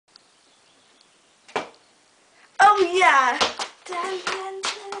yeah. Dun, dun,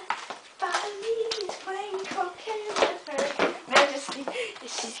 dun. Bonnie's playing cocaine with her majesty.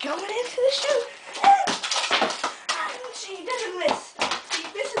 She's going into the shoe. And she doesn't miss. She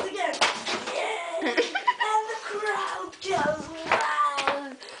misses again. Yay! And the crowd goes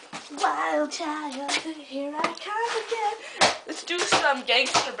wild. Wild child, here I come again. Let's do some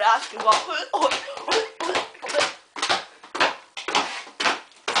gangster basketball.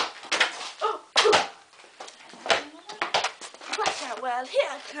 Watch out, well, here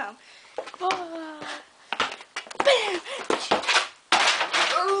I come. Oh, bam!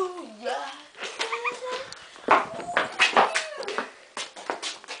 Oh, yeah.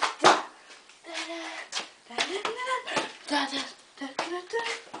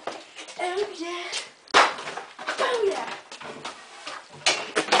 Oh, yeah. Oh, yeah.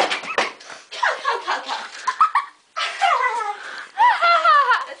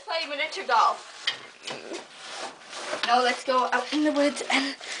 Let's play miniature golf. Now let's go out in the woods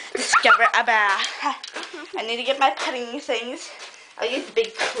and discover a bear. I need to get my putting things. I'll use the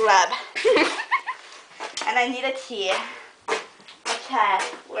big club. And I need a tee. Okay,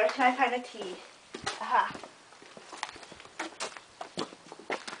 where can I find a tee? Aha.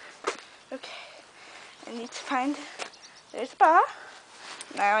 Okay, I need to find, there's a ball.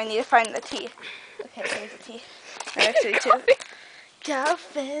 Now I need to find the tee. Okay, there's the tee. Now actually two.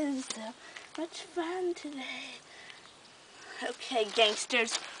 Golf is so much fun today. Okay,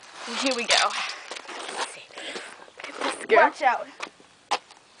 gangsters, here we go. Let's go. Watch out.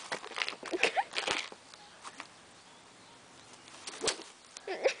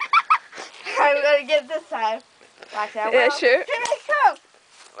 I'm gonna get this time. Watch out. Yeah, Well, sure. Here I come.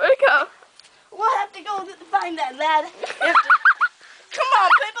 Where'd it go? We'll have to go find that lad. Come on,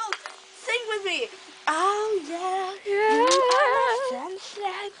 people, sing with me. Oh yeah, Yeah. you are my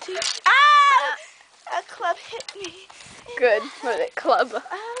sunshine too. Ah! A club hit me. Good for the club.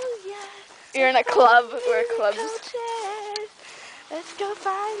 Oh yeah. You're in a club where clubs. Chairs. Let's go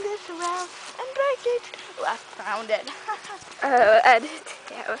find this around and break it. Oh, I found it. Edit.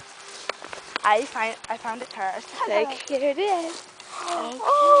 Yeah. I found it first. Like, here it is. Okay.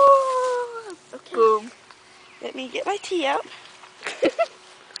 Oh. Okay. Boom. Let me get my tea out.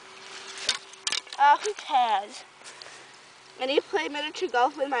 Who cares? I need to play miniature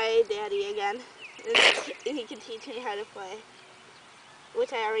golf with my daddy again. And he can teach me how to play.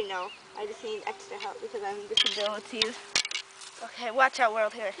 Which I already know. I just need extra help because I'm disabilities. Okay, watch out,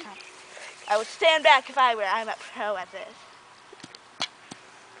 world. Here it comes. I would stand back if I were. I'm a pro at this.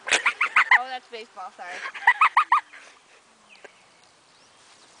 Oh, that's baseball. Sorry.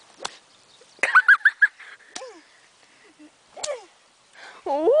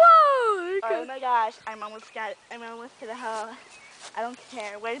 Whoa! Oh my gosh, I'm almost to the hole. I don't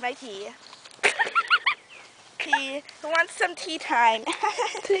care. Where's my tea? Tea. Who wants some tea time?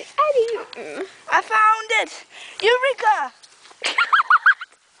 Eddie. I found it! Eureka!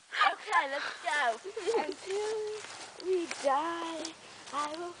 Okay, let's go. Until we die,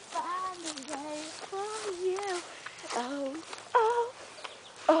 I will find a way for you. Oh, oh,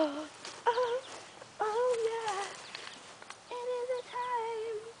 oh, oh, oh yeah. It is a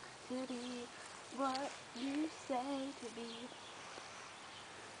time to be what you say to be.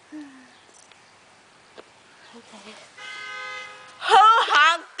 Okay. Ho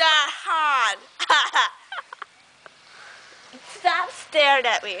honk the horn! Stop staring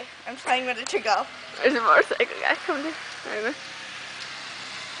at me. I'm playing miniature golf. There's a motorcycle guy coming in. I don't know.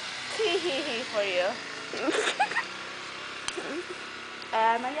 Tee hee hee for you.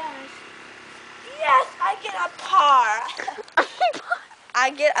 Oh my gosh. Yes, I get a par. I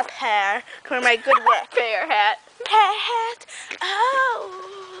get a pair for my good work. Fair hat. Pear hat. Oh.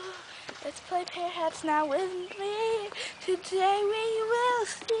 Let's play pear hats now with me. Today we will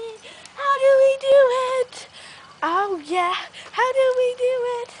see. How do we do it? Oh yeah. How do we do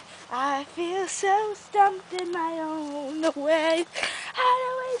it? I feel so stumped in my own way. How do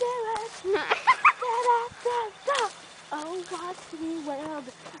we do it? Da da da da. Oh, watch me, world.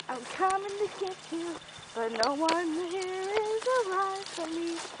 I'm coming to get you, but no one here is alive for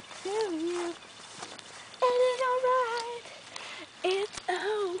me to you. It is alright. It's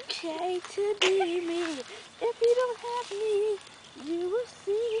okay to be me. If you don't have me, you will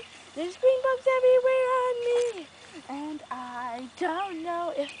see there's green bugs everywhere on me. And I don't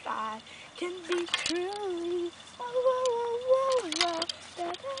know if I can be truly. Whoa, whoa, whoa, whoa. Da,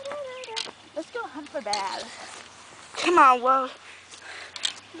 da, da, da, da. Let's go hunt for bears. Come on, whoa.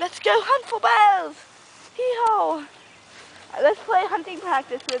 Let's go hunt for bears. Hee-haw. Let's play hunting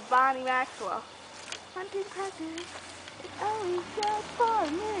practice with Bonnie Maxwell. Hunting practice. It's always good for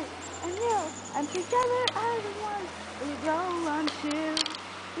me and you, and together as one. roll on two.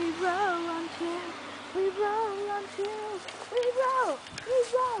 We roll on two. We roll on two. We roll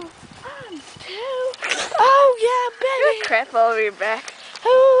on two. Oh yeah, baby. Crap all over your back.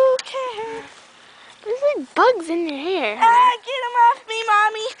 Who cares? There's like bugs in your hair. Ah, get them off me,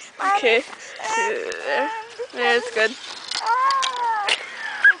 mommy. Okay. Mommy. There, it's good. Ah,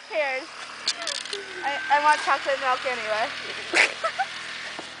 who cares? I want chocolate milk anyway.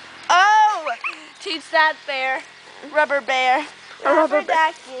 Oh, teach that bear, rubber bear, A rubber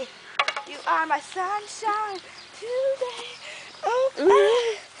bear. ducky. You are my sunshine today. Oh,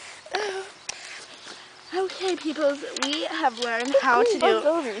 oh. Okay, peoples, we have learned how to Bugs do.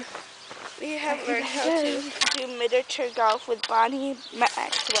 over. We have learned how to do miniature golf with Bonnie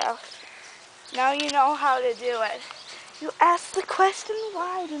Maxwell. Now you know how to do it. You ask the question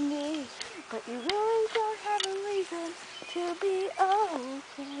why to me, but you really don't have a reason to be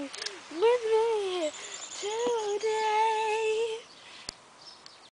okay.